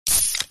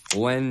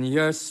When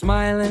you're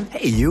smiling.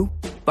 Hey, you.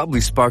 Bubbly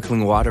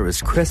sparkling water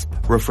is crisp,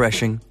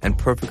 refreshing, and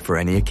perfect for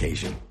any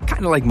occasion.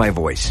 Kind of like my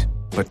voice,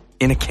 but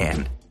in a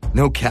can.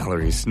 No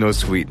calories, no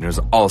sweeteners,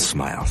 all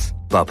smiles.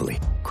 Bubbly.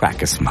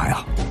 Crack a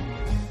smile.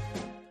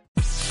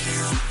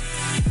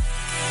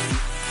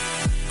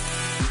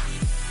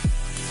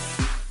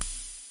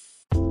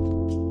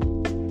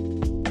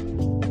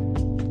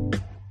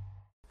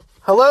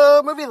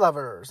 Hello, movie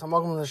lovers, and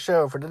welcome to the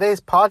show. For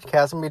today's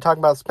podcast, I'm going to be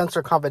talking about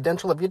Spencer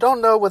Confidential. If you don't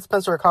know what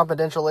Spencer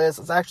Confidential is,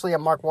 it's actually a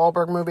Mark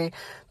Wahlberg movie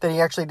that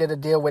he actually did a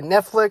deal with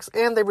Netflix,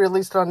 and they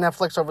released it on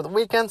Netflix over the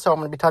weekend, so I'm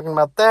going to be talking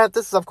about that.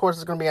 This is, of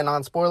course, going to be a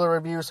non-spoiler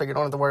review, so you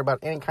don't have to worry about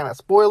any kind of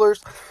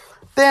spoilers.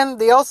 Then,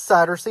 The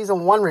Outsider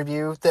Season 1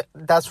 review.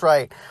 That's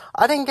right.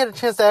 I didn't get a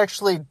chance to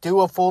actually do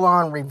a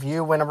full-on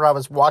review whenever I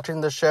was watching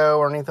the show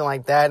or anything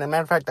like that. And as a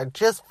matter of fact, I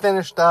just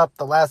finished up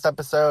the last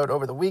episode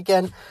over the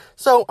weekend.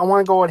 So, I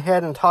want to go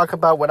ahead and talk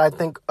about what I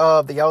think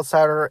of The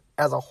Outsider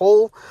as a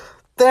whole.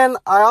 Then,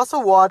 I also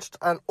watched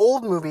an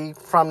old movie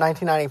from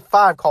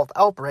 1995 called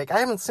Outbreak. I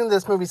haven't seen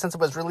this movie since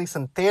it was released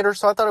in theaters,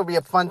 so I thought it would be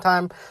a fun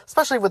time,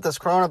 especially with this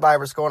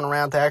coronavirus going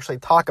around, to actually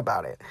talk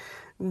about it.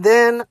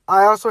 Then,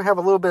 I also have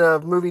a little bit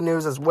of movie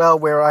news as well,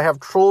 where I have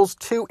Trolls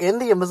 2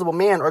 and The Invisible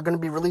Man are going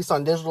to be released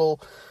on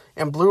digital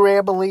and Blu-ray,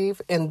 I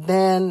believe. And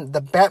then,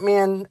 the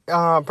Batman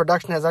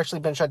production has actually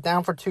been shut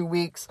down for 2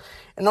 weeks.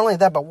 And not only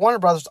that, but Warner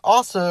Brothers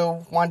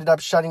also winded up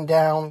shutting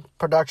down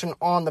production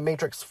on The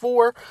Matrix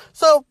 4.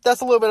 So,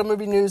 that's a little bit of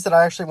movie news that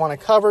I actually want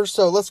to cover.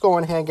 So, let's go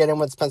ahead and get in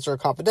with Spencer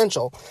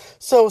Confidential.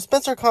 So,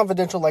 Spencer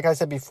Confidential, like I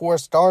said before,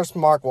 stars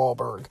Mark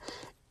Wahlberg.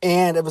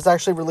 And it was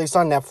actually released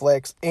on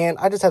Netflix. And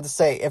I just have to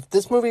say, if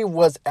this movie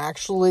was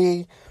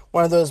actually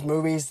one of those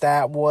movies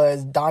that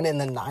was done in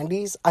the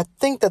 90s, I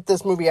think that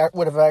this movie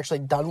would have actually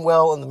done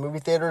well in the movie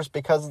theaters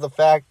because of the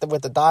fact that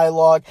with the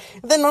dialogue.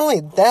 And then not only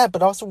that,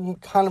 but also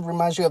kind of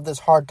reminds you of this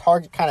Hard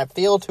Target kind of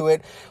feel to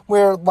it.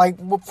 Where, like,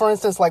 for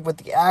instance, like with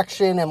the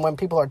action and when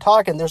people are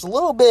talking, there's a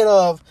little bit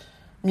of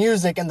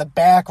music in the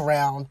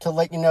background to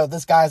let you know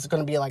this guy's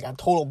going to be like a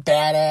total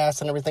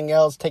badass and everything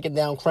else, taking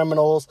down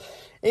criminals.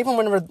 Even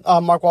whenever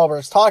Mark Wahlberg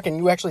is talking,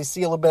 you actually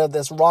see a little bit of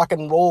this rock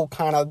and roll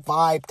kind of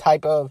vibe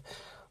type of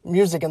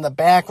music in the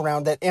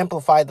background that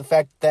amplify the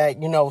fact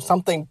that, you know,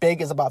 something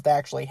big is about to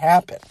actually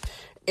happen.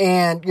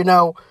 And, you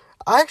know,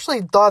 I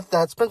actually thought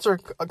that Spencer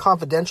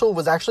Confidential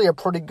was actually a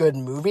pretty good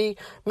movie.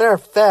 Matter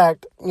of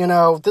fact, you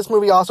know, this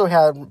movie also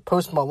had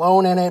Post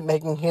Malone in it,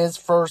 making his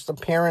first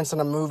appearance in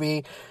a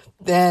movie.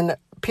 Then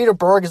Peter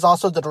Berg is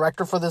also the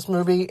director for this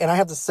movie, and I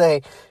have to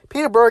say,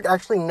 Peter Berg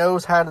actually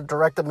knows how to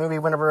direct a movie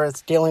whenever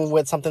it's dealing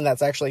with something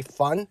that's actually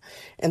fun,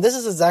 and this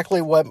is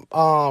exactly what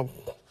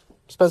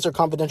Spencer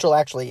Confidential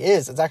actually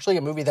is. It's actually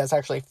a movie that's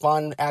actually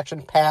fun,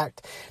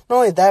 action-packed. Not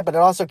only that, but it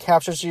also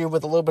captures you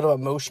with a little bit of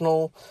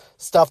emotional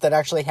stuff that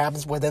actually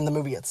happens within the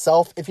movie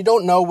itself. If you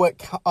don't know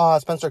what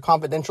Spencer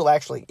Confidential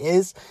actually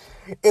is,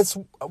 it's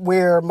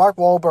where Mark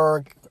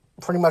Wahlberg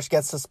pretty much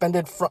gets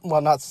suspended from,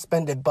 well, not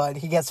suspended, but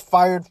he gets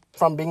fired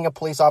from being a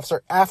police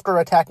officer after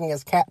attacking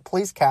his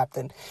police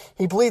captain.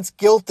 He pleads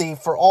guilty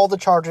for all the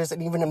charges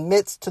and even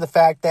admits to the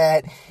fact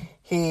that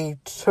he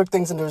took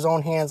things into his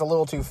own hands a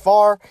little too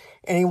far,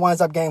 and he winds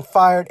up getting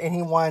fired, and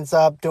he winds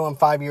up doing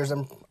 5 years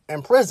in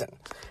prison.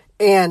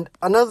 And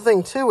another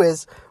thing, too,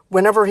 is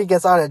whenever he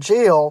gets out of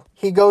jail,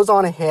 he goes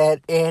on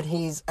ahead and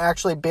he's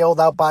actually bailed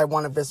out by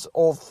one of his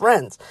old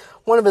friends.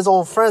 One of his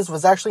old friends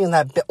was actually in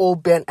that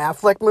old Ben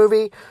Affleck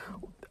movie,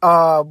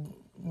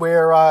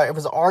 where it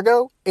was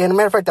Argo, and as a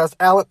matter of fact, that's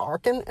Alan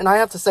Arkin, and I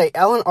have to say,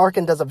 Alan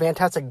Arkin does a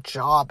fantastic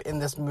job in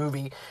this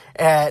movie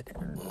at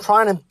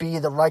trying to be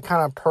the right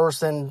kind of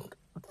person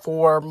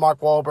for Mark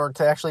Wahlberg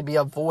to actually be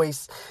a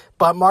voice,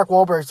 but Mark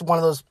Wahlberg is one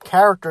of those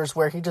characters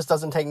where he just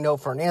doesn't take no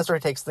for an answer, he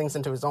takes things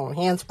into his own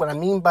hands. What I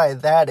mean by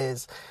that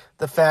is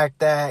the fact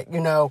that, you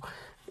know,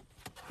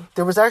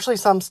 there was actually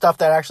some stuff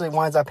that actually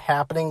winds up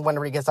happening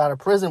whenever he gets out of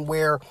prison,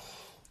 where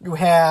you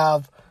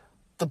have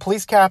the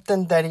police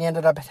captain that he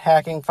ended up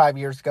attacking 5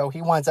 years ago,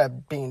 he winds up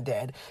being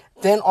dead.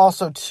 Then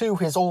also, too,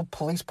 his old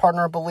police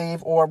partner, I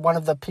believe, or one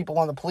of the people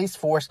on the police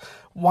force,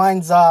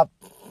 winds up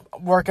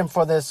working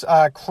for this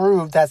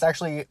crew that's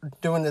actually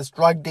doing this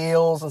drug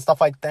deals and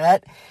stuff like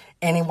that.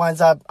 And he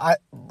winds up,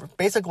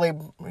 basically,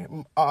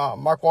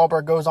 Mark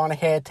Wahlberg goes on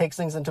ahead, takes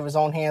things into his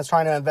own hands,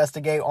 trying to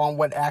investigate on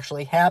what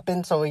actually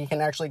happened so he can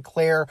actually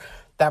clear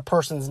that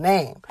person's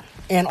name.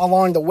 And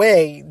along the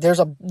way, there's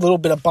a little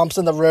bit of bumps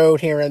in the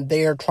road here and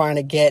there trying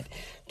to get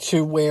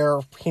to where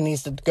he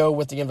needs to go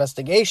with the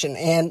investigation.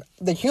 And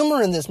the humor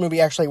in this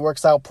movie actually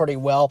works out pretty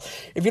well.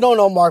 If you don't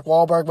know Mark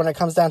Wahlberg, when it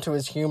comes down to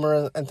his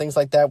humor and things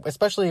like that,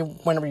 especially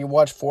whenever you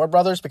watch Ford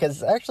Brothers,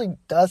 because it actually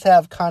does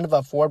have kind of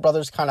a Ford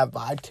Brothers kind of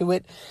vibe to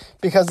it,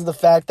 because of the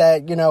fact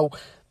that, you know,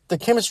 the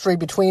chemistry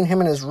between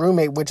him and his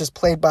roommate, which is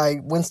played by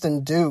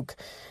Winston Duke,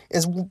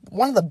 is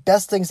one of the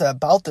best things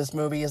about this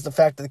movie, is the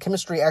fact that the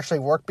chemistry actually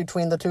worked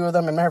between the two of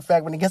them. As a matter of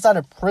fact, when he gets out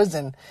of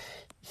prison,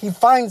 he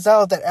finds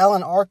out that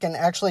Alan Arkin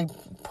actually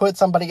put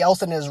somebody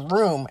else in his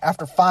room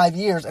after 5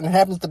 years, and it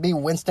happens to be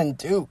Winston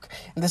Duke.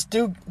 And this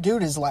dude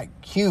is, like,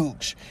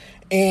 huge.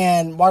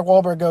 And Mark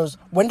Wahlberg goes,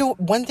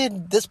 when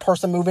did this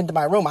person move into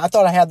my room? I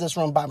thought I had this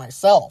room by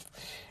myself.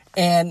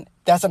 And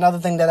that's another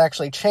thing that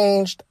actually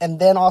changed. And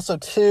then also,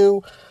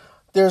 too,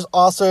 there's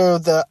also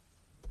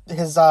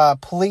his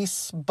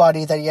police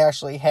buddy that he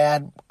actually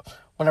had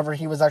whenever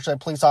he was actually a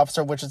police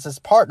officer, which is his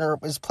partner,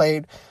 was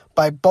played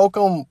by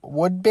Bokeem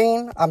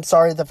Woodbine. I'm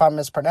sorry if I'm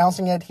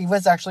mispronouncing it. He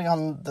was actually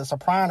on The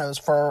Sopranos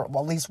for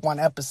at least one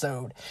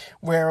episode,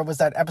 where it was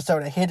that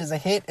episode, A Hit is a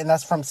Hit, and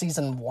that's from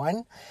season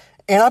 1.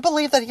 And I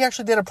believe that he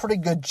actually did a pretty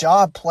good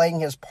job playing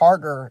his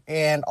partner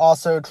and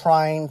also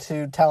trying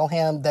to tell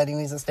him that he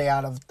needs to stay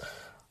out of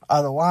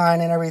the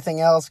line and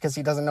everything else because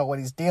he doesn't know what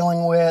he's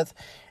dealing with.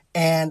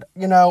 And,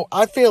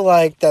 I feel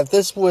like that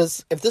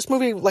if this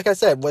movie, like I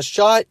said, was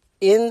shot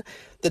in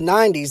the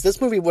 90s, this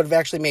movie would have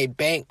actually made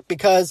bank.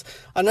 Because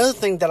another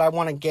thing that I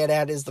want to get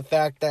at is the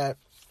fact that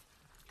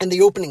in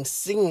the opening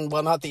scene,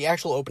 well, not the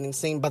actual opening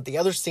scene, but the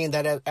other scene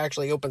that it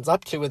actually opens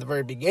up to at the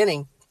very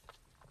beginning,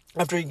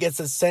 after he gets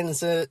his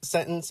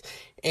sentence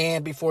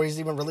and before he's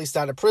even released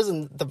out of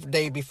prison the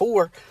day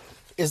before,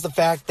 is the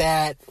fact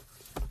that,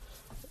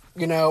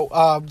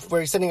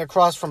 where he's sitting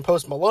across from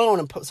Post Malone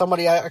and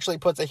somebody actually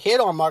puts a hit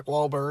on Mark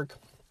Wahlberg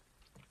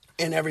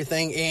and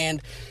everything,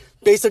 and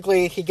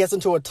basically he gets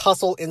into a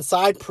tussle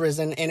inside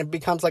prison and it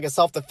becomes like a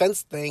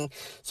self-defense thing,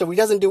 so he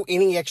doesn't do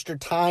any extra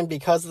time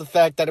because of the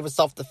fact that it was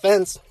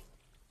self-defense.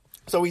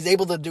 So he's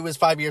able to do his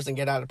 5 years and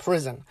get out of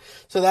prison.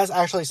 So that's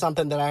actually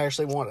something that I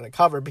actually wanted to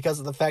cover because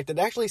of the fact that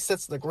it actually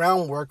sets the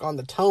groundwork on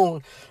the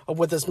tone of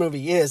what this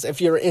movie is. If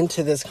you're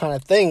into this kind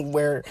of thing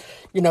where,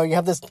 you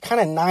have this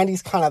kind of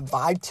 90s kind of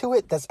vibe to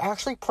it that's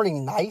actually pretty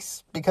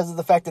nice because of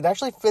the fact that it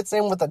actually fits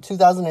in with a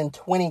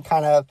 2020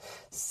 kind of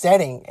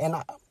setting. And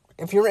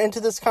if you're into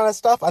this kind of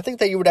stuff, I think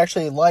that you would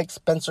actually like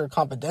Spencer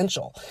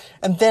Confidential.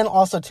 And then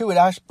also, too,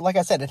 like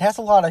I said, it has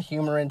a lot of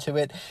humor into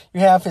it.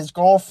 You have his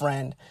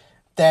girlfriend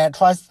that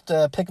tries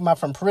to pick him up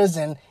from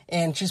prison,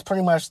 and she's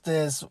pretty much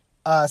this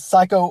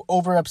psycho,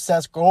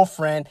 over-obsessed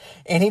girlfriend,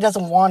 and he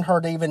doesn't want her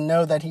to even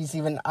know that he's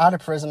even out of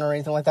prison or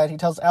anything like that. He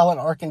tells Alan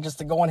Arkin just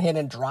to go ahead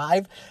and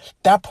drive.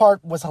 That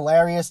part was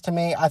hilarious to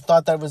me. I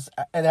thought that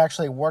it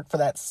actually worked for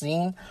that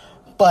scene.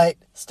 But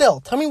still,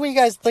 tell me what you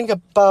guys think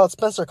about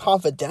Spencer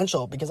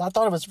Confidential, because I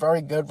thought it was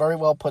very good, very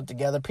well put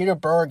together. Peter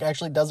Berg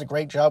actually does a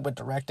great job with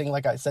directing,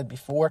 like I said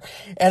before.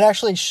 It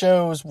actually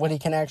shows what he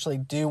can actually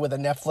do with a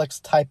Netflix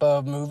type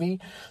of movie.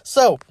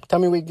 So, tell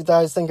me what you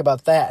guys think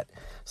about that.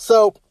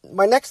 So,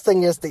 my next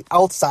thing is The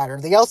Outsider.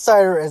 The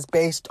Outsider is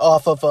based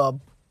off of a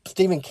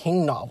Stephen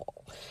King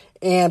novel.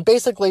 And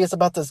basically, it's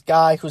about this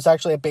guy who's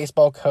actually a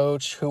baseball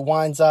coach who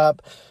winds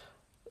up,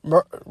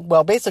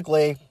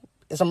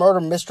 it's a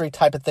murder mystery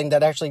type of thing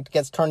that actually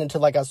gets turned into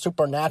like a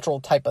supernatural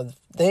type of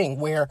thing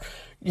where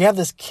you have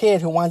this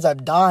kid who winds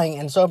up dying,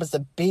 and so happens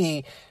to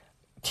be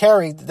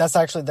Terry, that's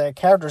actually the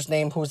character's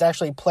name, who's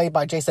actually played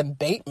by Jason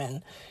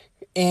Bateman,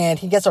 and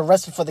he gets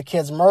arrested for the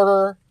kid's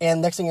murder, and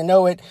next thing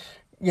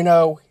you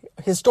know,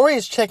 his story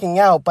is checking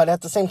out, but at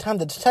the same time,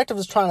 the detective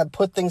is trying to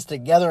put things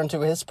together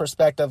into his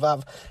perspective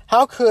of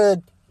how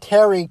could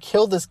Terry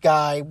kill this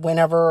guy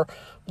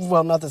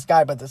not this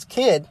guy, but this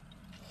kid,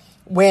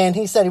 when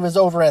he said he was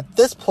over at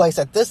this place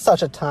at this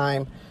such a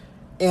time,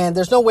 and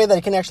there's no way that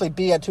he can actually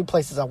be at two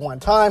places at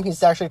one time.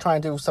 He's actually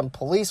trying to do some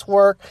police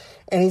work,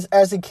 and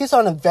as he keeps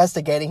on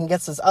investigating, he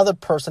gets this other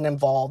person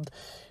involved,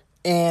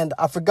 and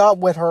I forgot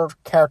what her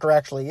character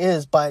actually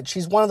is, but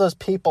she's one of those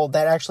people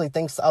that actually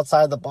thinks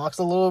outside the box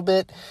a little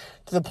bit,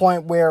 to the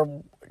point where,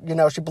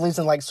 she believes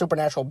in like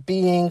supernatural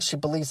beings. She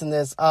believes in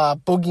this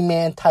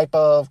boogeyman type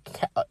of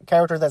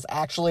character that's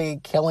actually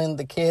killing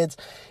the kids.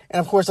 And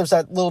of course, there's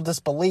that little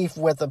disbelief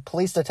with the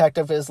police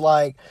detective is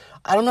like,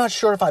 I'm not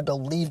sure if I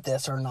believe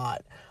this or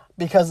not,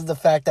 because of the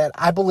fact that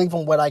I believe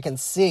in what I can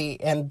see,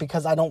 and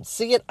because I don't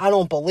see it, I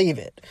don't believe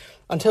it.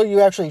 Until you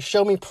actually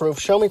show me proof,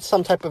 show me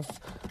some type of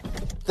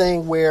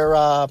thing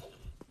where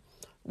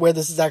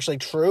this is actually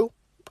true,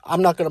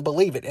 I'm not going to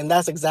believe it. And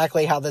that's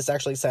exactly how this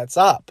actually sets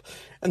up.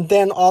 And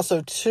then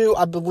also, too,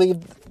 I believe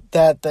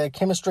that the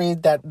chemistry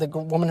that the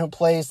woman who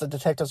plays the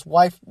detective's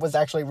wife was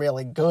actually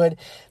really good.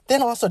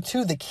 Then also,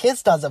 too, the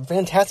kids does a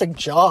fantastic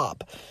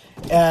job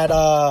at,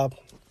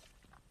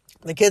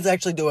 the kids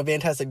actually do a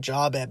fantastic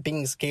job at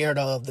being scared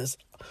of this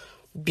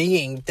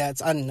being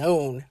that's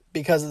unknown,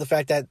 because of the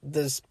fact that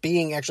this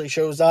being actually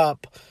shows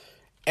up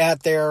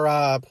at their,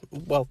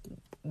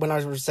 when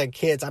I said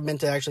kids, I meant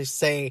to actually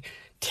say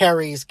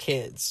Terry's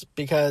kids,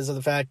 because of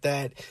the fact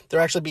that they're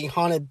actually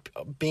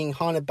being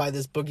haunted by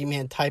this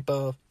boogeyman type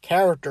of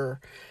character.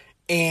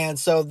 And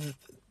so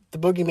the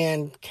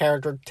boogeyman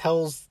character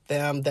tells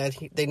them that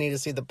they need to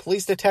see the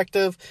police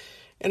detective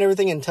and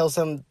everything, and tells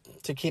them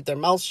to keep their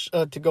mouths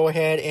to go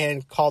ahead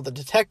and call the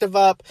detective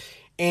up.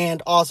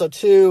 And also,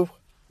 too,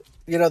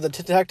 the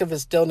detective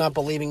is still not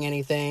believing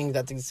anything,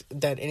 that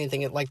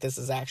anything like this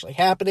is actually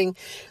happening.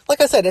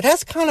 Like I said, it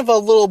has kind of a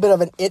little bit of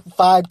an It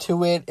vibe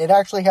to it. It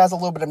actually has a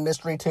little bit of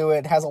mystery to it.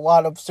 It has a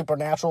lot of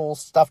supernatural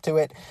stuff to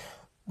it.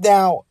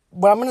 Now,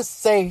 what I'm going to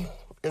say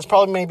is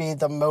probably maybe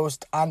the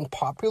most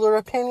unpopular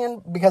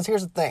opinion, because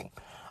here's the thing.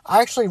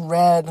 I actually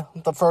read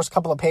the first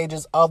couple of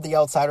pages of The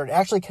Outsider. It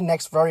actually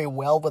connects very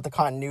well with the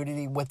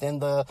continuity within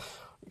the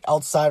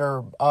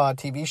Outsider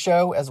TV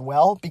show as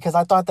well, because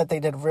I thought that they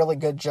did a really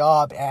good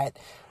job at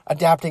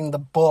adapting the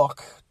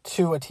book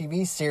to a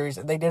TV series.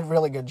 They did a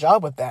really good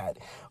job with that.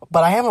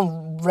 But I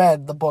haven't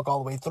read the book all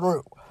the way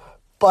through.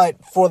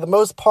 But for the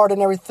most part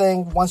and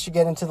everything, once you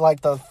get into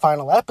like the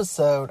final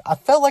episode, I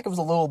felt like it was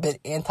a little bit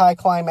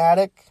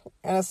anticlimactic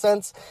in a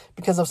sense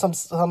because of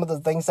some of the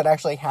things that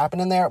actually happen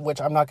in there,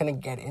 which I'm not going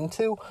to get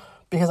into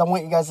because I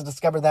want you guys to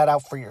discover that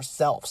out for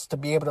yourselves, to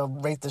be able to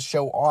rate the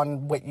show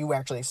on what you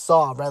actually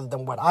saw rather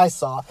than what I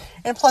saw.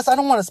 And plus, I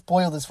don't want to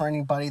spoil this for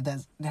anybody that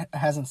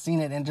hasn't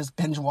seen it and just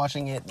binge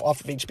watching it off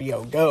of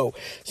HBO Go.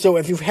 So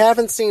if you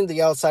haven't seen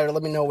The Outsider,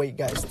 let me know what you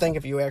guys think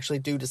if you actually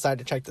do decide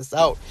to check this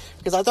out.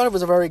 Because I thought it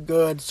was a very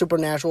good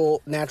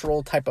supernatural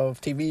type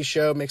of TV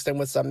show mixed in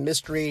with some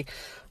mystery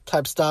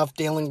type stuff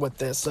dealing with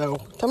this. So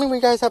tell me what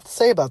you guys have to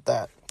say about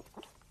that.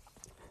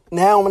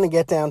 Now I'm going to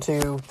get down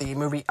to the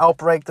movie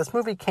Outbreak. This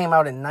movie came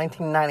out in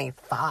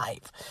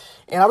 1995.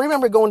 And I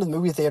remember going to the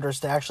movie theaters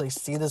to actually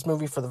see this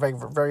movie for the very,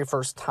 very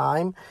first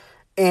time.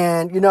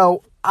 And, you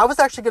know, I was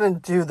actually going to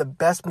do the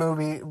best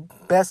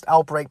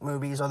Outbreak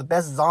movies or the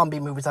best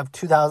zombie movies of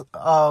the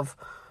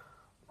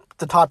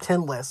top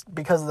 10 list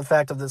because of the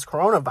fact of this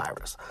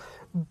coronavirus.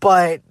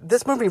 But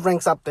this movie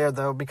ranks up there,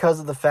 though,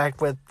 because of the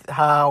fact with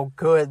how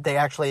good they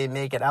actually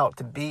make it out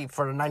to be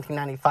for a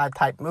 1995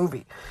 type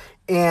movie.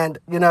 And,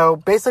 you know,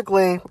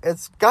 basically,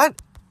 it's got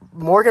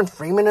Morgan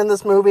Freeman in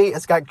this movie.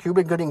 It's got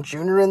Cuba Gooding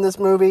Jr. in this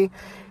movie.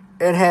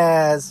 It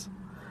has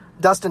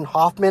Dustin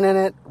Hoffman in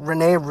it.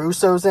 Renee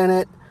Russo's in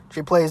it.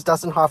 She plays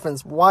Dustin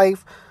Hoffman's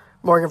wife.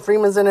 Morgan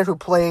Freeman's in it, who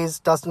plays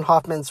Dustin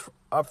Hoffman's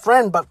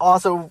friend, but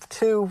also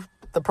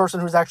the person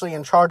who's actually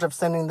in charge of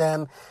sending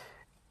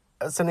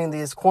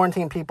these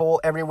quarantine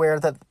people everywhere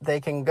that they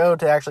can go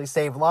to actually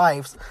save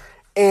lives.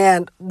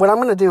 And what I'm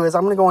going to do is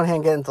I'm going to go ahead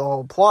and get into the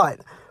whole plot.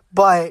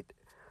 But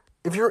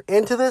if you're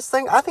into this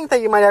thing, I think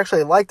that you might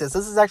actually like this.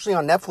 This is actually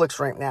on Netflix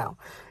right now.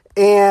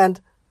 And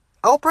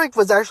Outbreak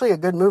was actually a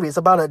good movie. It's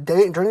about a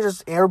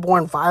dangerous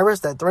airborne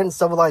virus that threatens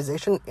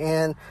civilization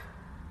in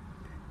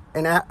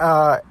an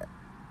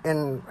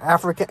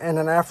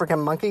African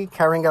monkey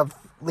carrying a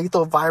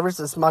lethal virus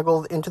is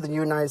smuggled into the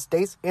United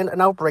States, and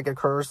an outbreak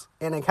occurs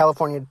in a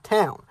California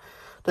town.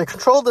 To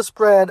control the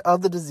spread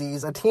of the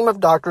disease, a team of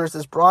doctors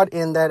is brought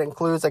in that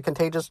includes a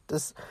contagious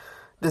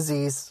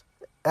disease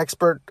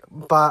expert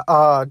by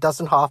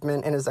Dustin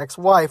Hoffman and his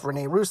ex-wife,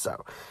 Renee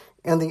Russo.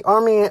 And the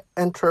army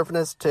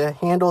intervenes to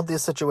handle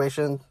this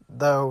situation,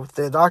 though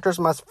the doctors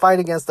must fight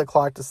against the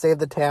clock to save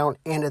the town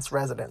and its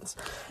residents.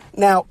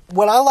 Now,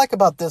 what I like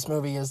about this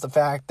movie is the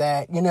fact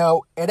that, you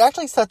know, it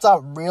actually sets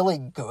out really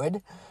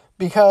good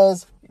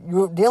because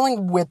you're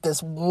dealing with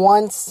this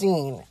one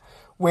scene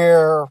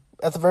where,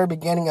 at the very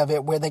beginning of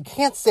it, where they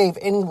can't save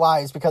any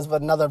lives because of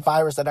another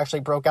virus that actually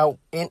broke out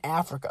in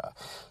Africa.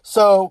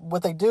 So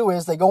what they do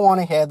is they go on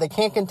ahead, they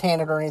can't contain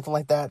it or anything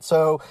like that.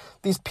 So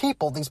these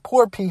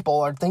poor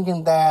people are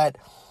thinking that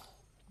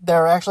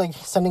they're actually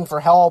sending for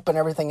help and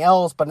everything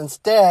else, but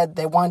instead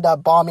they wind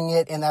up bombing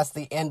it, and that's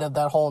the end of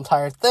that whole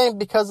entire thing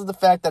because of the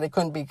fact that it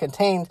couldn't be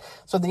contained.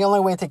 So the only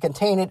way to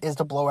contain it is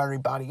to blow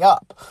everybody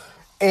up.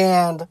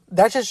 And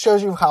that just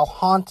shows you how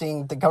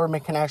haunting the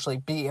government can actually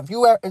be.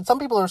 Some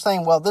people are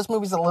saying, well, this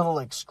movie's a little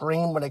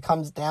extreme when it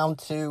comes down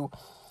to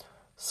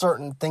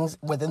certain things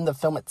within the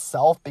film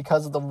itself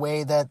because of the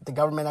way that the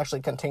government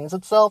actually contains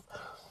itself.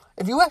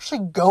 If you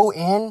actually go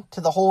into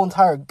the whole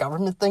entire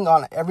government thing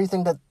on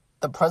everything that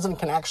the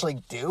president can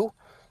actually do,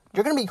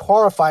 you're going to be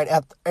horrified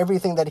at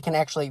everything that he can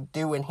actually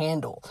do and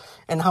handle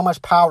and how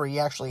much power he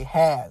actually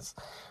has.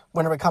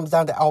 Whenever it comes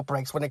down to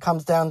outbreaks, when it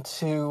comes down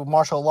to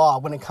martial law,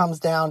 when it comes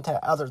down to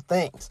other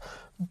things.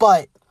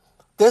 But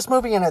this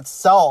movie in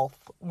itself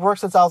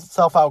works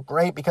itself out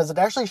great because it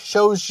actually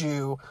shows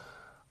you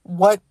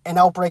what an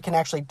outbreak can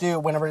actually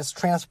do whenever it's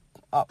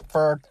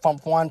transferred from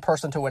one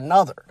person to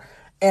another.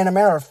 And a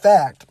matter of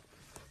fact,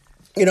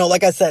 you know,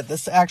 like I said,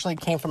 this actually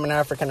came from an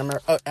an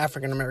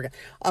African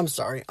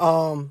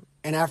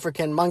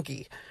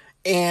monkey.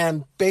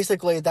 And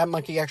basically that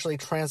monkey actually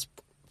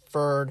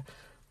transferred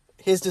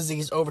his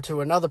disease over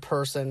to another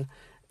person.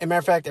 Matter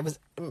of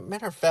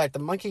fact, the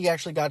monkey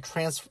actually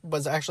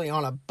was actually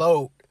on a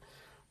boat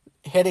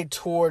headed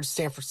towards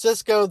San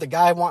Francisco. The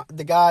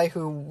guy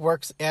who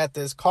works at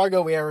this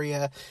cargo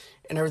area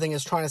and everything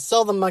is trying to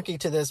sell the monkey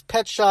to this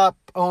pet shop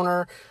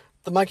owner.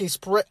 The monkey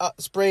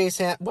sprays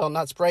him. Well,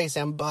 not sprays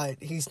him,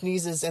 but he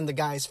sneezes in the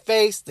guy's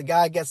face. The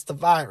guy gets the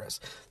virus.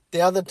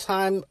 The other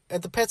time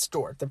at the pet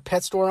store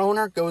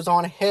owner goes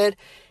on ahead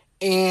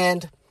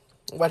and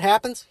what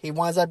happens? He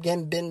winds up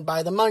getting bitten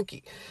by the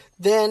monkey.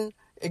 Then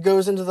it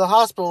goes into the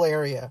hospital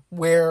area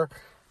where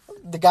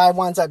the guy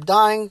winds up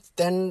dying.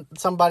 Then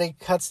somebody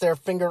cuts their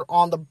finger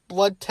on the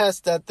blood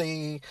test that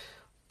the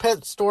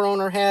pet store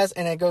owner has,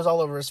 and it goes all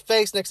over his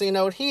face. Next thing you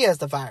know, he has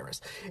the virus.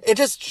 It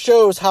just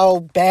shows how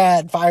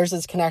bad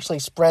viruses can actually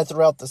spread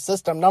throughout the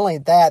system. Not only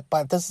that,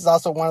 but this is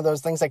also one of those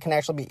things that can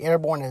actually be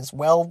airborne as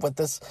well with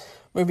this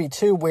movie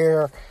too,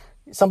 where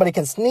somebody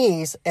can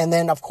sneeze, and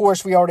then of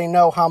course we already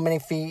know how many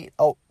feet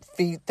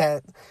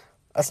that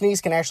a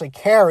sneeze can actually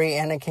carry,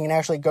 and it can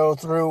actually go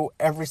through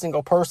every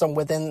single person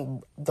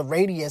within the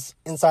radius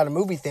inside a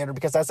movie theater,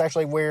 because that's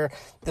actually where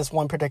this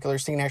one particular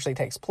scene actually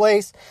takes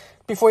place.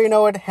 Before you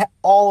know it,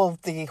 all of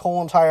the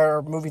whole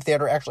entire movie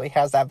theater actually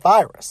has that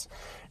virus.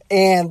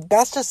 And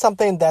that's just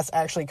something that's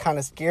actually kind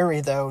of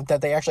scary, though,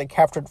 that they actually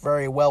captured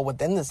very well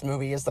within this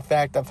movie, is the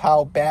fact of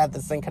how bad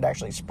this thing could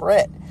actually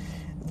spread.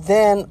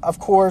 Then, of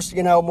course,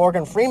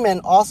 Morgan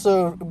Freeman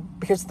also,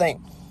 here's the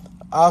thing,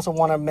 I also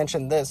want to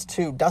mention this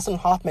too. Dustin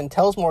Hoffman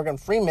tells Morgan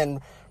Freeman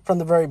from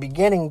the very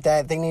beginning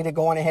that they need to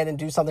go on ahead and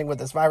do something with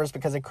this virus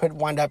because it could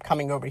wind up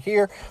coming over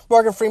here.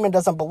 Morgan Freeman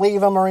doesn't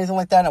believe him or anything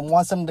like that and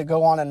wants him to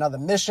go on another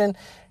mission.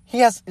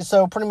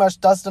 So pretty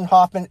much Dustin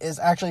Hoffman is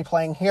actually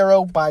playing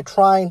hero by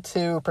trying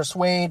to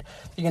persuade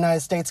the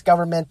United States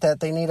government that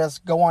they need us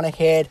to go on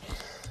ahead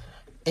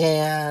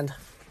and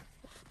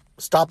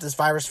stop this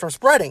virus from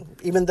spreading,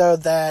 even though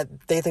that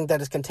they think that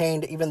it's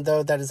contained, even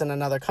though that is in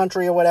another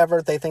country or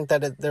whatever. They think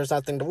that there's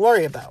nothing to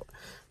worry about.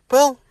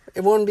 Well,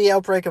 it wouldn't be an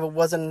outbreak if it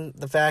wasn't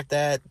the fact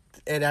that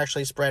it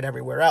actually spread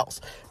everywhere else.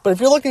 But if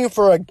you're looking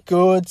for a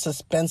good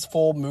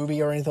suspenseful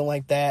movie or anything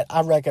like that, I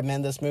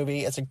recommend this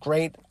movie. It's a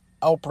great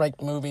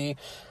outbreak movie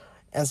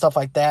and stuff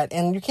like that.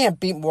 And you can't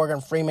beat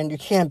Morgan Freeman. You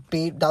can't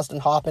beat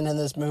Dustin Hoffman in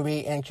this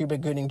movie and Cuba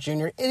Gooding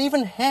Jr. It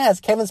even has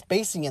Kevin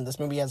Spacey in this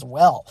movie as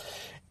well.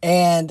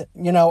 And,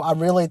 I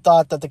really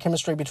thought that the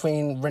chemistry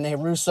between Rene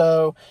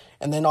Russo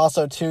and then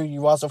also, too,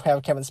 you also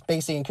have Kevin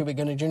Spacey and Cuba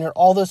Gooding Jr.,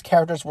 all those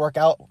characters work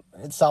out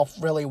itself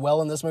really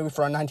well in this movie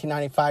for a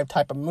 1995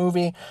 type of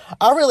movie.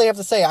 I really have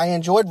to say, I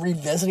enjoyed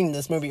revisiting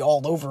this movie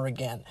all over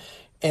again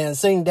and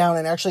sitting down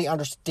and actually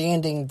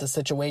understanding the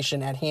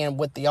situation at hand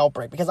with the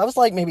outbreak. Because I was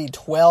like maybe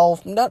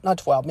 12, not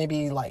 12,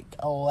 maybe like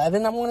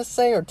 11, I want to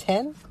say, or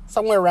 10,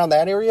 somewhere around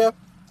that area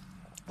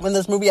when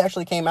this movie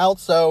actually came out.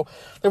 So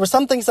there were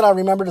some things that I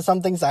remembered and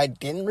some things I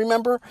didn't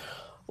remember.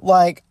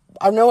 Like,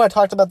 I know I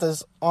talked about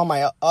this on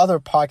my other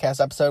podcast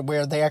episode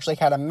where they actually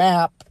had a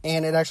map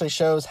and it actually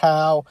shows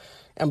how,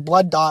 and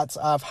blood dots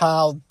of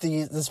how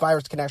this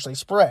virus can actually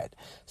spread.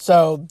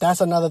 So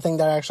that's another thing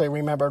that I actually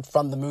remembered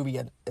from the movie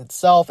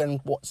itself, and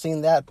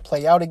seeing that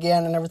play out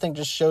again and everything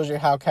just shows you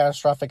how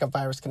catastrophic a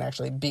virus can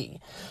actually be.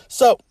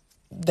 So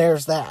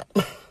there's that.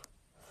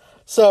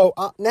 So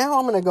now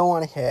I'm going to go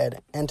on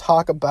ahead and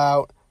talk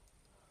about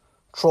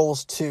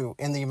Trolls 2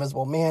 and the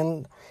Invisible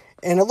Man.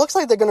 And it looks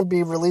like they're going to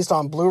be released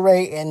on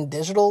Blu-ray and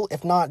digital,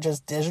 if not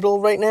just digital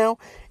right now.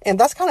 And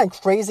that's kind of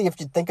crazy if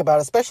you think about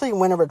it, especially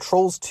whenever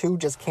Trolls 2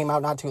 just came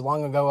out not too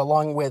long ago,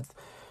 along with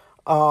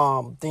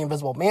The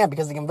Invisible Man,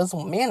 because The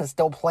Invisible Man is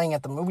still playing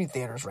at the movie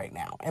theaters right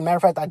now. And matter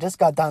of fact, I just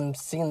got done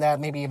seeing that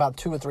maybe about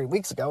 2 or 3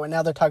 weeks ago, and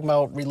now they're talking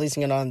about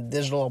releasing it on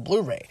digital or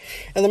Blu-ray.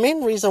 And the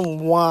main reason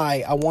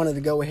why I wanted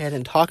to go ahead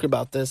and talk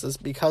about this is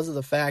because of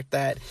the fact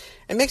that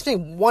it makes me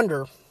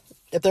wonder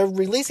if they're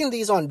releasing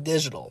these on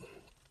digital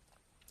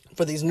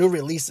for these new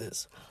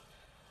releases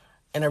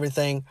and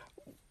everything,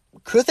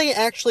 could they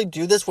actually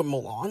do this with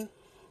Mulan?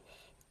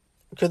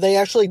 Could they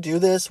actually do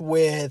this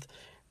with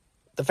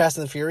The Fast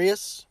and the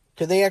Furious?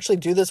 Could they actually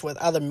do this with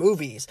other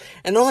movies?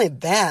 And not only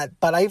that,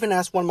 but I even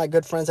asked one of my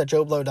good friends at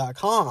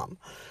JoeBlow.com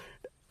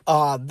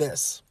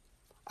this.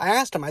 I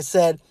asked him, I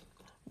said,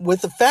 with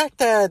the fact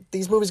that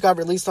these movies got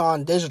released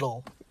on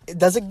digital,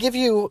 does it give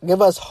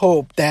us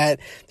hope that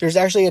there's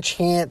actually a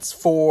chance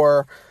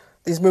for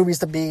these movies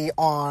to be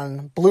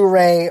on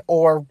Blu-ray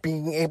or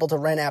being able to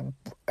rent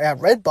at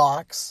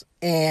Redbox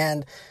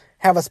and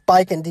have a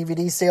spike in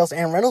DVD sales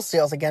and rental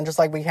sales again, just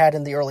like we had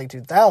in the early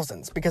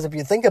 2000s? Because if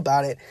you think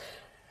about it,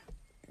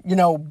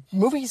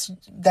 movies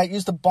that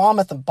used to bomb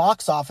at the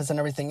box office and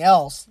everything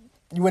else,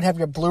 you would have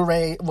your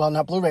Blu-ray, well,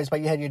 not Blu-rays,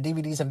 but you had your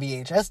DVDs and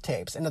VHS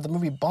tapes. And if the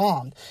movie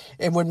bombed,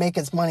 it would make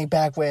its money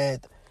back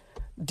with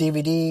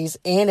DVDs,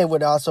 and it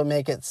would also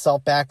make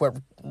itself back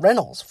with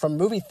rentals from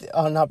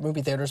not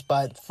movie theaters,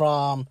 but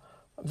from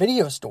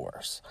video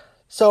stores.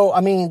 So,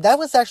 I mean, that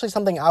was actually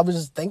something I was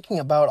just thinking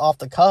about off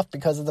the cuff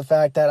because of the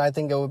fact that I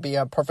think it would be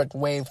a perfect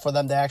way for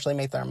them to actually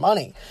make their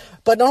money.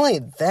 But not only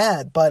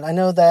that, but I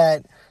know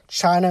that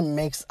China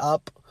makes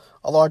up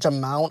a large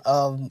amount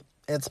of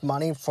its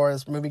money for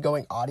its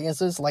movie-going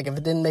audiences. Like, if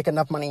it didn't make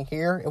enough money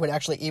here, it would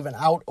actually even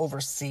out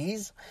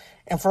overseas.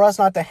 And for us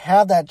not to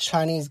have that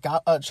Chinese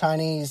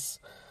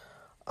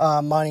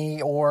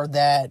money or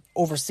that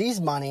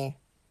overseas money,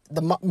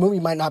 the movie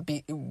might not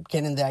be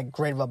getting that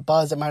great of a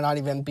buzz. It might not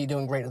even be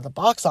doing great at the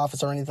box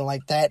office or anything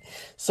like that.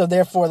 So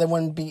therefore, there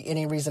wouldn't be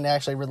any reason to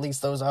actually release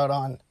those out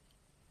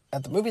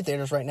at the movie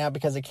theaters right now,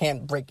 because it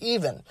can't break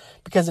even,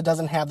 because it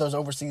doesn't have those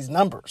overseas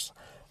numbers.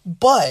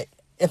 But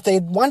if they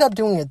wind up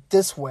doing it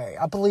this way,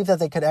 I believe that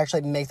they could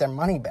actually make their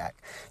money back.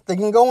 They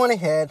can go on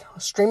ahead,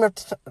 stream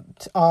it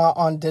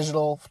on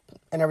digital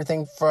and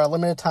everything for a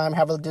limited time,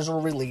 have a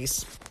digital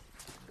release,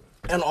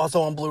 and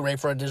also on Blu-ray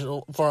for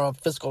a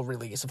physical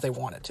release if they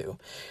wanted to.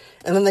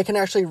 And then they can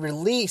actually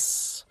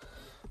release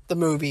the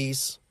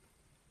movies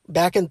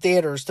back in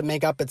theaters to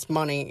make up its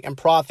money and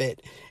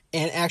profit,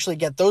 and actually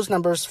get those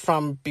numbers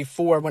from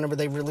before, whenever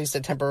they released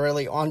it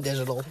temporarily on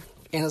digital,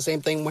 and the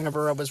same thing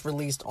whenever it was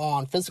released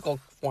on physical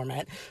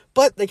format.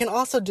 But they can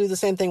also do the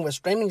same thing with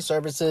streaming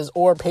services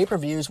or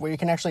pay-per-views, where you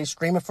can actually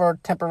stream it for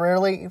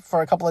temporarily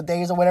for a couple of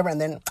days or whatever,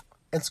 and then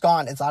it's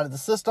gone. It's out of the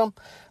system.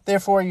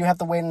 Therefore, you have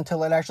to wait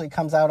until it actually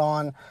comes out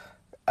on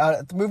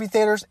at the movie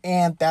theaters,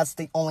 and that's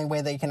the only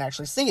way that you can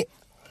actually see it.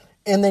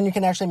 And then you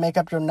can actually make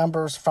up your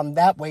numbers from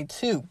that way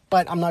too.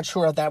 But I'm not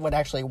sure if that would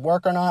actually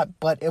work or not.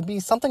 But it'll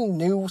be something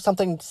new,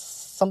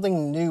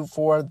 something new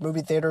for movie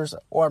theaters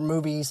or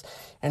movies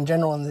in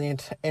general in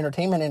the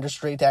entertainment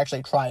industry to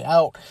actually try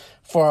out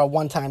for a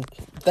one-time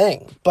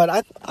thing.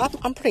 But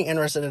I'm pretty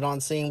interested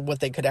in seeing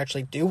what they could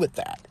actually do with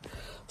that.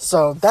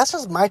 So that's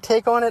just my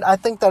take on it. I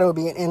think that it would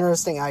be an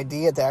interesting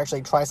idea to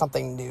actually try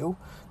something new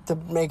to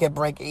make it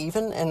break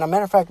even. And as a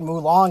matter of fact,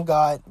 Mulan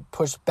got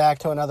pushed back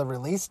to another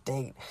release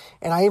date.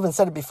 And I even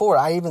said it before.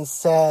 I even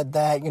said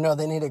that,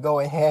 they need to go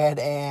ahead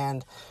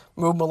and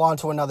move Mulan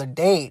to another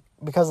date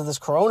because of this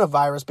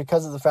coronavirus,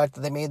 because of the fact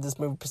that they made this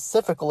movie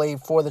specifically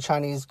for the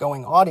Chinese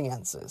going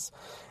audiences.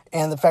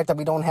 And the fact that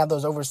we don't have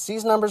those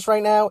overseas numbers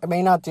right now, it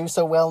may not do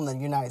so well in the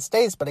United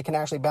States, but it can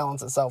actually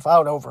balance itself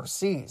out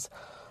overseas.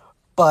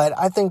 But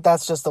I think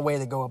that's just the way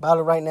to go about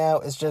it right now,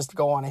 is just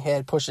go on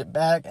ahead, push it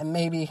back, and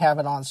maybe have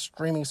it on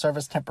streaming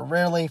service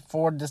temporarily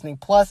for Disney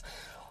Plus.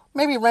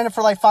 Maybe rent it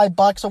for like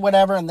 $5 or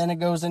whatever, and then it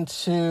goes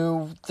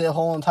into the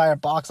whole entire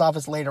box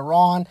office later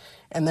on.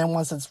 And then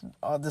once it's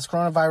this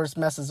coronavirus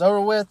mess is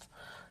over with,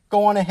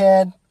 go on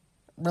ahead,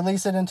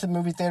 release it into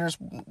movie theaters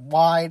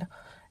wide,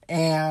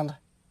 and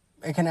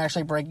it can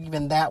actually break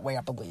even that way,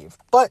 I believe.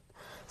 But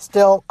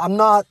still, I'm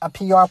not a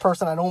PR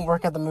person. I don't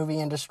work at the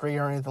movie industry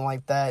or anything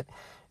like that.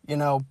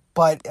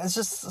 But it's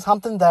just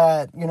something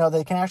that,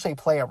 they can actually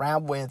play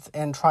around with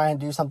and try and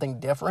do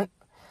something different.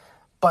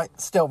 But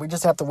still, we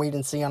just have to wait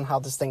and see on how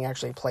this thing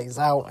actually plays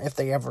out, if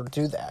they ever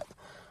do that.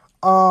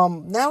 Now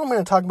I'm going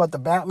to talk about the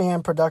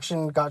Batman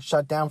production got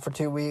shut down for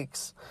 2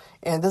 weeks.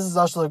 And this is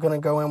also going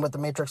to go in with the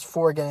Matrix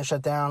 4 getting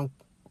shut down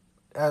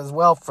as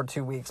well for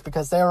 2 weeks,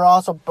 because they are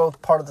also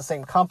both part of the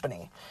same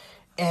company.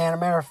 And a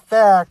matter of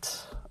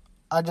fact,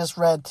 I just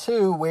read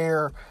too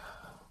where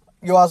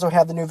you also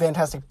have the new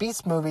Fantastic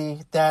Beasts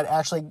movie that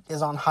actually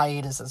is on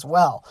hiatus as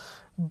well.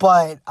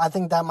 But I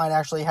think that might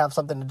actually have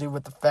something to do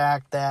with the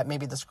fact that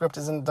maybe the script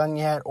isn't done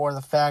yet, or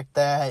the fact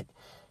that,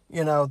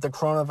 the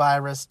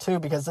coronavirus too,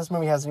 because this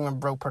movie hasn't even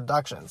broke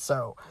production.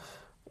 So,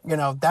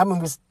 that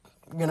movie's,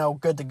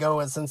 good to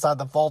go. It's inside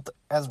the vault.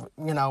 As,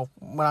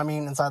 what I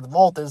mean inside the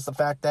vault is the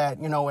fact that,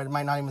 it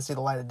might not even see the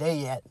light of day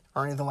yet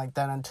or anything like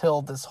that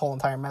until this whole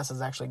entire mess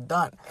is actually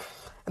done.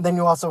 And then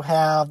you also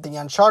have the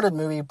Uncharted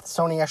movie.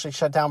 Sony actually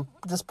shut down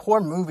this poor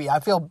movie.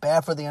 I feel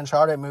bad for the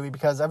Uncharted movie,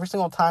 because every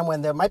single time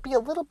when there might be a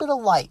little bit of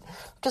light,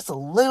 just a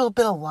little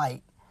bit of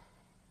light,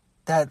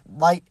 that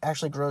light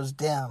actually grows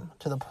dim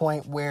to the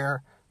point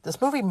where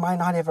this movie might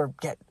not ever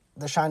get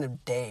the shine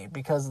of day,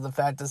 because of the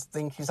fact this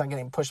thing keeps on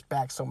getting pushed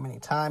back so many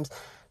times.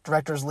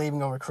 Directors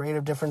leaving over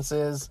creative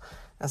differences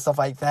and stuff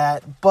like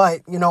that.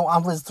 But, I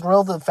was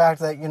thrilled at the fact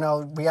that,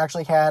 we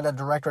actually had a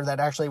director that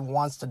actually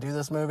wants to do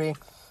this movie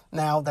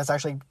now, that's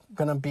actually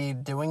going to be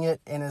doing it.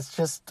 And it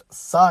just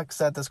sucks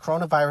that this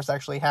coronavirus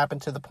actually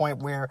happened to the point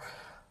where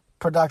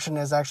production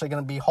is actually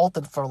going to be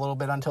halted for a little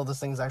bit until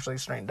this thing's actually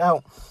straightened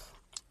out.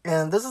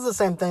 And this is the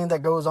same thing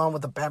that goes on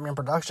with the Batman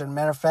production.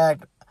 Matter of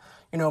fact,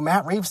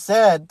 Matt Reeves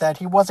said that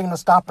he wasn't going to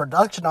stop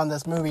production on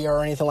this movie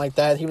or anything like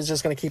that. He was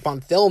just going to keep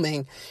on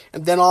filming.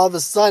 And then all of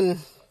a sudden,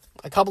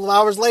 a couple of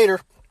hours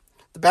later,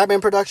 the Batman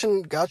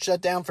production got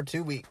shut down for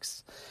 2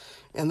 weeks.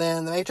 And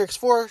then the Matrix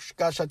 4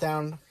 got shut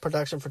down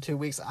production for 2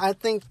 weeks. I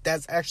think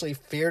that's actually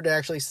fair to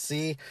actually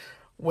see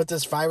what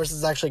this virus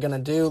is actually going to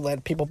do.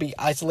 Let people be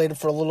isolated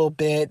for a little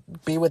bit,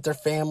 be with their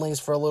families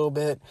for a little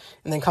bit,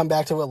 and then come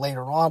back to it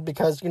later on.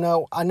 Because,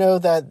 I know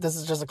that this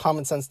is just a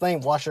common sense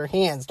thing. Wash your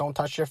hands. Don't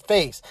touch your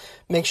face.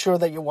 Make sure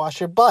that you wash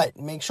your butt.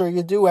 Make sure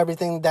you do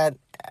everything that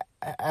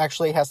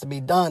actually has to be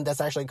done. That's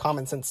actually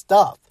common sense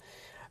stuff.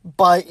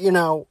 But,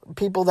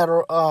 people that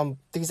are,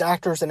 these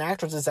actors and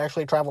actresses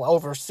actually travel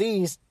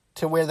overseas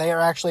to where they are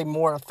actually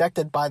more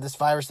affected by this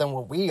virus than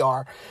what we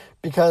are,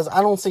 because I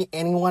don't see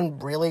anyone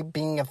really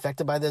being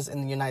affected by this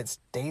in the United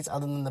States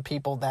other than the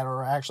people that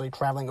are actually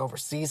traveling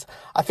overseas.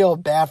 I feel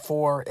bad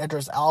for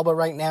Idris Elba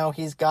right now.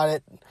 He's got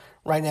it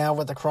right now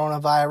with the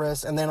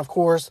coronavirus. And then, of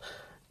course,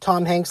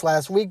 Tom Hanks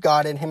last week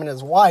got it, him and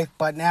his wife,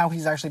 but now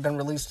he's actually been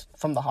released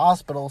from the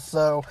hospital.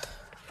 So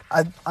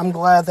I'm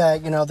glad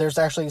that, there's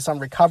actually some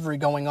recovery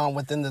going on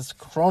within this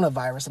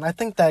coronavirus. And I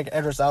think that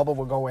Idris Elba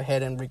will go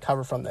ahead and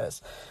recover from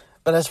this.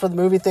 But as for the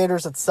movie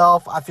theaters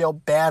itself, I feel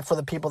bad for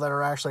the people that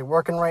are actually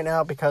working right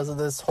now because of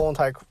this whole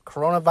entire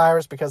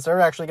coronavirus, because they're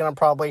actually going to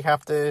probably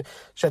have to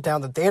shut down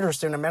the theaters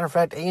soon. As a matter of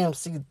fact,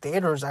 AMC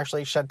theaters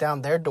actually shut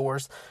down their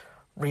doors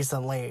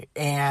recently.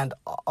 And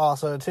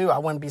also, too, I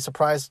wouldn't be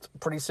surprised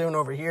pretty soon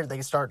over here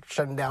they start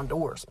shutting down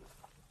doors.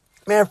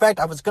 Matter of fact,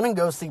 I was going to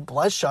go see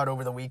Bloodshot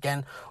over the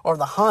weekend, or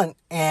The Hunt,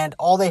 and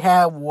all they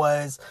had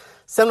was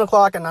 7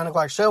 o'clock and 9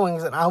 o'clock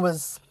showings, and I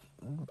was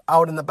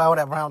out and about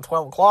at around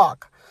 12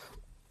 o'clock.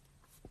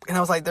 And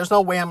I was like, there's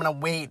no way I'm going to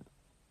wait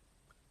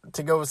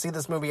to go see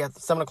this movie at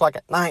 7 o'clock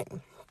at night.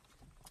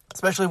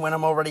 Especially when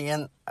I'm already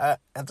at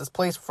this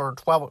place for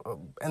 12,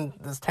 in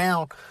this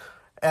town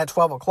at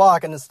 12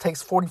 o'clock, and it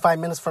takes 45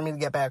 minutes for me to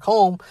get back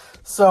home.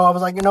 So I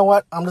was like, you know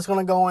what? I'm just going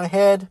to go on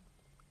ahead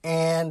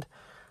and,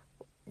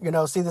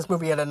 see this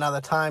movie at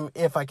another time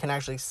if I can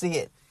actually see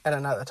it at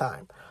another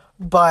time.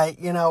 But,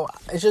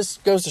 it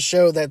just goes to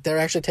show that they're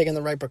actually taking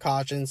the right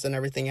precautions and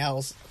everything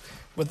else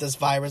with this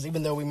virus,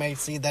 even though we may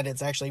see that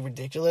it's actually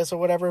ridiculous or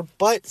whatever.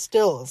 But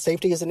still,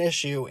 safety is an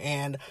issue,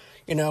 and,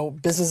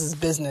 business is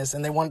business,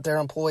 and they want their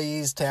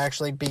employees to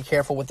actually be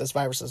careful with this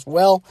virus as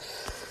well.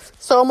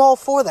 So I'm all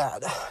for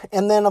that.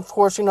 And then, of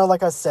course,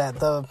 like I said,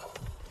 the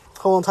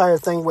whole entire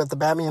thing with the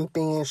Batman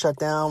being shut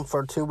down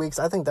for 2 weeks,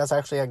 I think that's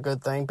actually a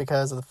good thing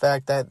because of the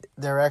fact that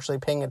they're actually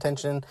paying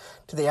attention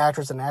to the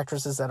actors and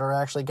actresses that are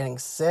actually getting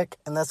sick.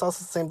 And that's also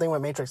the same thing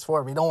with Matrix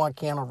 4. We don't want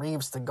Keanu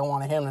Reeves to go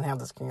on ahead and have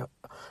this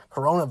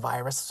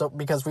coronavirus,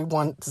 because we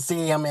want to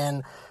see him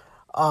in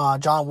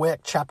John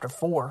Wick Chapter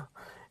 4.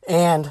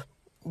 And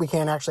we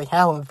can't actually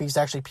have him if he's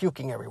actually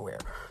puking everywhere.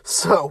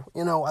 So,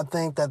 I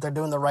think that they're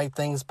doing the right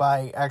things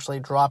by actually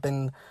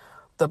dropping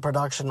the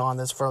production on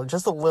this for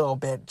just a little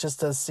bit,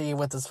 just to see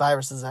what this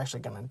virus is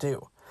actually going to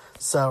do.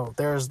 So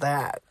there's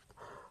that.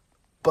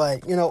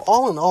 But,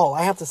 all in all,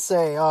 I have to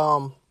say,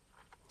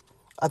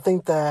 I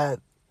think that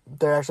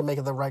they're actually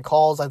making the right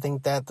calls. I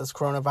think that this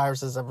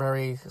coronavirus is a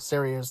very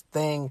serious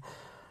thing,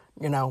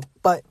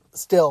 but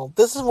still,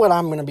 this is what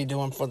I'm going to be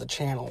doing for the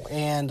channel.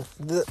 And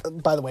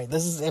by the way,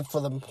 this is it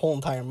for the whole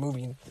entire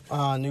movie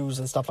news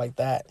and stuff like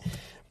that.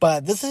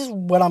 But this is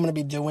what I'm going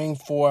to be doing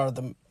for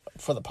the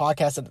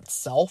podcast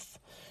itself.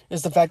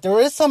 Is the fact there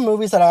is some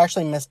movies that I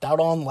actually missed out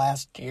on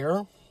last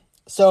year.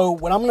 So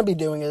what I'm going to be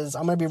doing is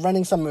I'm going to be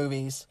renting some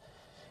movies,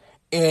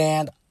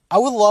 and I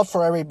would love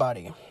for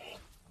everybody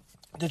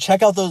to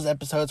check out those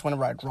episodes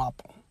whenever I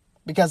drop them,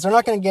 because they're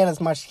not going to get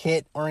as much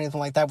hit or anything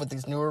like that with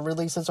these newer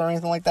releases or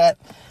anything like that.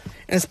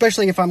 And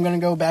especially if I'm going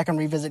to go back and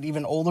revisit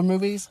even older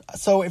movies.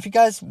 So if you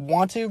guys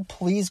want to,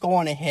 please go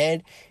on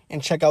ahead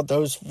and check out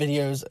those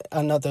videos,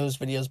 not those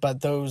videos,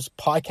 but those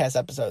podcast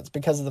episodes,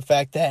 because of the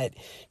fact that,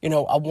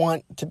 I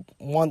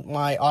want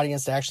my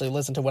audience to actually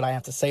listen to what I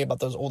have to say about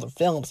those older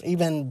films.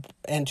 Even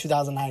in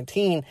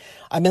 2019,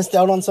 I missed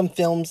out on some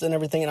films and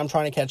everything, and I'm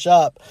trying to catch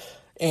up.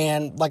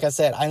 And like I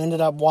said, I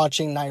ended up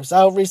watching Knives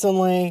Out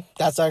recently.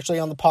 That's actually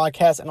on the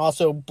podcast. And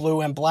also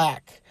Blue and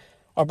Black,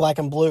 or Black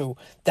and Blue.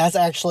 That's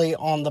actually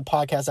on the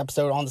podcast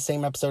episode, on the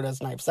same episode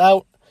as Knives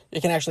Out. You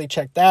can actually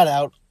check that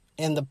out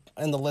in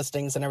the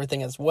listings and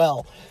everything as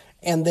well.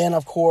 And then,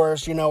 of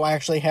course, I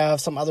actually have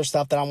some other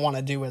stuff that I want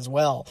to do as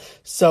well.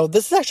 So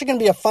this is actually going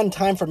to be a fun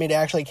time for me to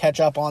actually catch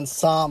up on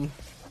some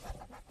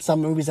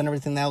movies and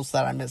everything else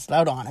that I missed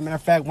out on. As a matter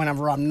of fact,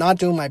 whenever I'm not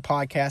doing my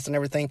podcast and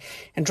everything,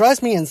 it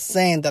drives me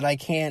insane that I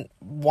can't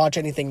watch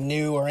anything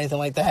new or anything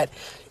like that.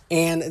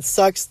 And it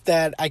sucks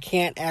that I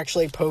can't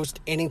actually post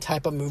any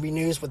type of movie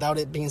news without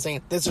it being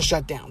saying, this is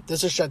shut down,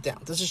 this is shut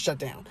down, this is shut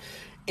down.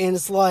 And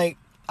it's like,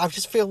 I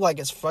just feel like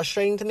it's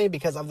frustrating to me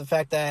because of the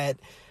fact that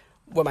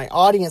with my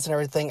audience and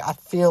everything, I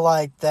feel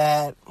like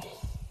that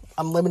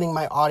I'm limiting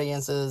my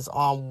audiences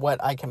on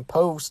what I can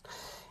post.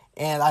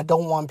 And I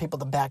don't want people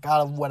to back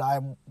out of what I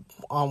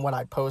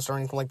post or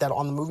anything like that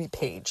on the movie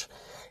page.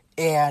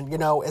 And,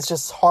 it's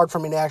just hard for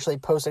me to actually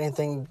post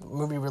anything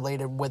movie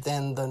related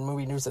within the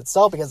movie news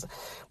itself, because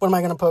what am I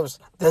going to post?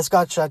 This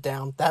got shut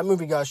down. That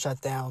movie got shut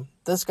down.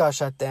 This got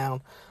shut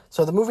down.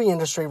 So the movie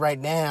industry right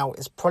now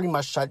is pretty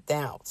much shut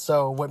down.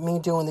 So with me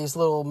doing these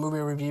little movie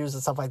reviews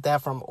and stuff like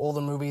that from older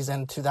movies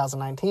in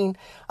 2019,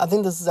 I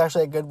think this is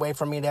actually a good way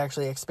for me to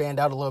actually expand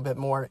out a little bit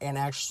more and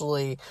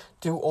actually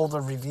do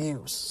older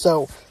reviews.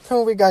 So tell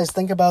me what you guys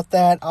think about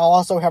that. I'll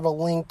also have a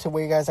link to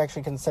where you guys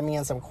actually can send me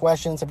in some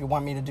questions if you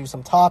want me to do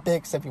some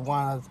topics, if you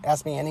want to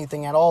ask me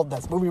anything at all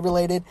that's movie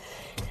related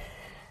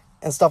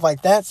and stuff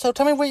like that. So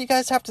tell me what you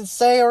guys have to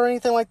say or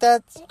anything like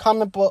that.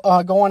 Comment, go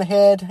on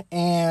ahead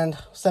and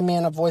send me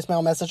in a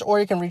voicemail message, or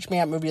you can reach me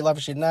at Movie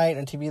Lovers Unite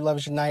and TV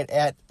Lovers Unite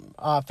at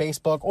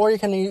Facebook, or you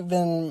can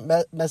even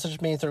message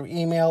me through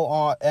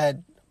email at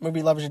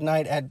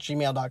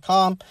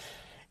movieloversunite@gmail.com.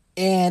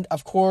 And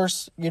of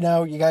course, you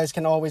guys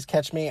can always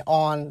catch me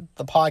on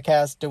the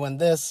podcast doing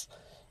this.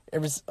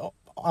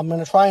 I'm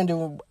going to try and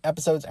do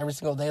episodes every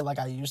single day like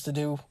I used to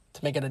do,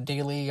 to make it a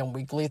daily and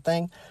weekly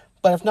thing.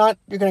 But if not,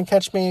 you're going to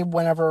catch me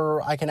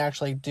whenever I can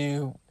actually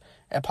do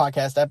a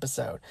podcast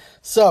episode.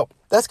 So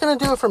that's going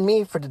to do it for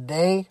me for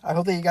today. I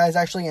hope that you guys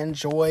actually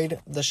enjoyed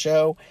the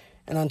show.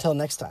 And until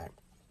next time,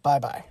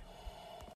 bye-bye.